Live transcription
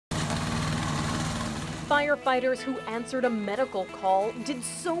firefighters who answered a medical call did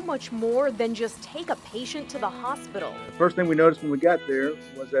so much more than just take a patient to the hospital. The first thing we noticed when we got there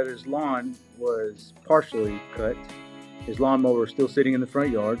was that his lawn was partially cut. His lawnmower was still sitting in the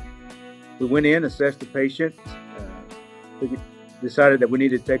front yard. We went in, assessed the patient, decided that we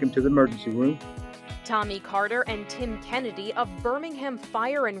needed to take him to the emergency room. Tommy Carter and Tim Kennedy of Birmingham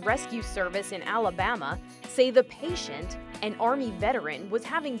Fire and Rescue Service in Alabama say the patient, an Army veteran, was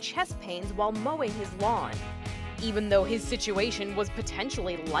having chest pains while mowing his lawn. Even though his situation was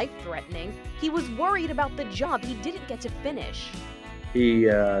potentially life-threatening, he was worried about the job he didn't get to finish. He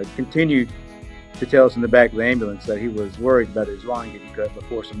continued to tell us in the back of the ambulance that he was worried about his lawn getting cut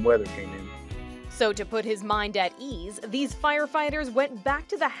before some weather came in. So to put his mind at ease, these firefighters went back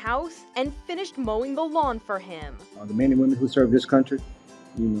to the house and finished mowing the lawn for him. The men and women who serve this country,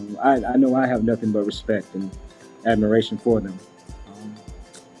 I know I have nothing but respect and admiration for them.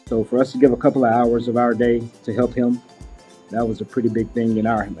 So for us to give a couple of hours of our day to help him, that was a pretty big thing in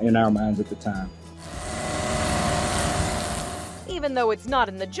our minds at the time. Even though it's not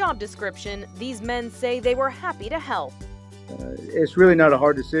in the job description, these men say they were happy to help. It's really not a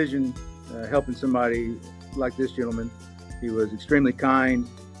hard decision helping somebody like this gentleman. He was extremely kind,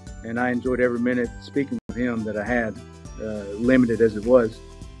 and I enjoyed every minute speaking with him that I had, limited as it was.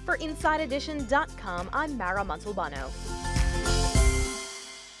 For InsideEdition.com, I'm Mara Montalbano.